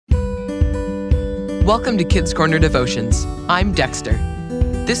Welcome to Kids Corner Devotions. I'm Dexter.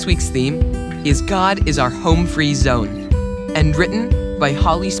 This week's theme is God is our home free zone, and written by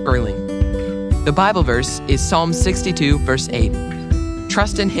Holly Sperling. The Bible verse is Psalm 62, verse 8.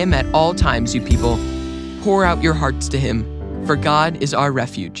 Trust in Him at all times, you people. Pour out your hearts to Him, for God is our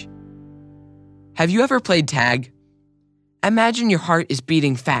refuge. Have you ever played tag? Imagine your heart is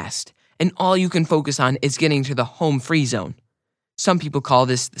beating fast, and all you can focus on is getting to the home free zone. Some people call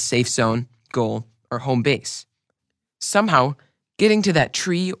this the safe zone, goal, or home base. Somehow, getting to that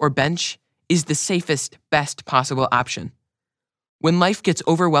tree or bench is the safest, best possible option. When life gets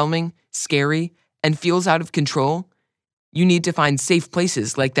overwhelming, scary, and feels out of control, you need to find safe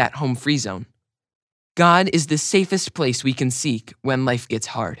places like that home free zone. God is the safest place we can seek when life gets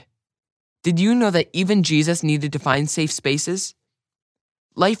hard. Did you know that even Jesus needed to find safe spaces?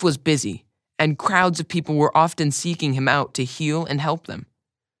 Life was busy, and crowds of people were often seeking Him out to heal and help them.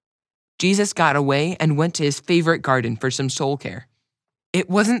 Jesus got away and went to His favorite garden for some soul care. It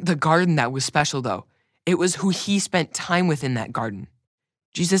wasn't the garden that was special, though. It was who He spent time with in that garden.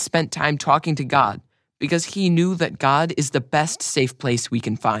 Jesus spent time talking to God because He knew that God is the best safe place we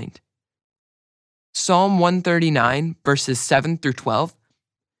can find. Psalm 139, verses 7 through 12,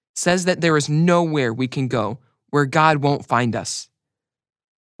 says that there is nowhere we can go where God won't find us.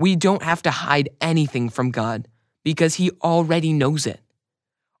 We don't have to hide anything from God because He already knows it.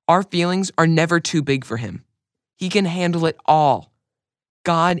 Our feelings are never too big for Him. He can handle it all.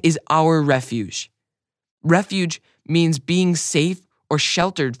 God is our refuge. Refuge means being safe or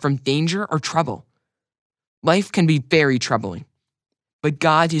sheltered from danger or trouble. Life can be very troubling, but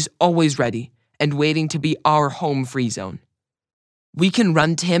God is always ready and waiting to be our home free zone. We can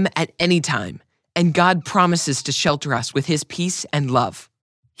run to Him at any time, and God promises to shelter us with His peace and love.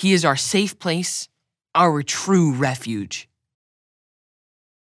 He is our safe place, our true refuge.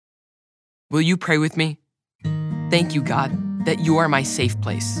 Will you pray with me? Thank you, God, that you are my safe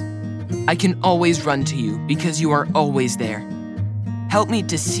place. I can always run to you because you are always there. Help me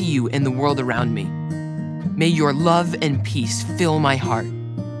to see you in the world around me. May your love and peace fill my heart.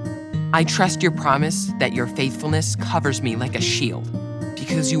 I trust your promise that your faithfulness covers me like a shield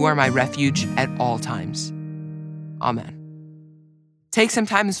because you are my refuge at all times. Amen. Take some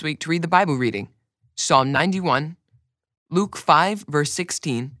time this week to read the Bible reading. Psalm 91, Luke 5, verse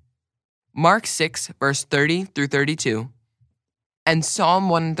 16, Mark 6, verse 30 through 32, and Psalm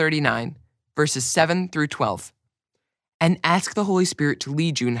 139, verses 7 through 12. And ask the Holy Spirit to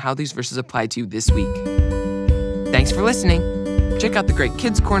lead you in how these verses apply to you this week. Thanks for listening. Check out the great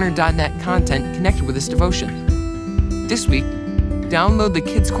kidscorner.net content connected with this devotion. This week, download the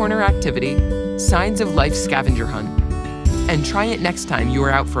Kids Corner activity, Signs of Life Scavenger Hunt, and try it next time you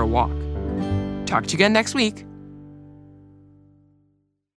are out for a walk. Talk to you again next week.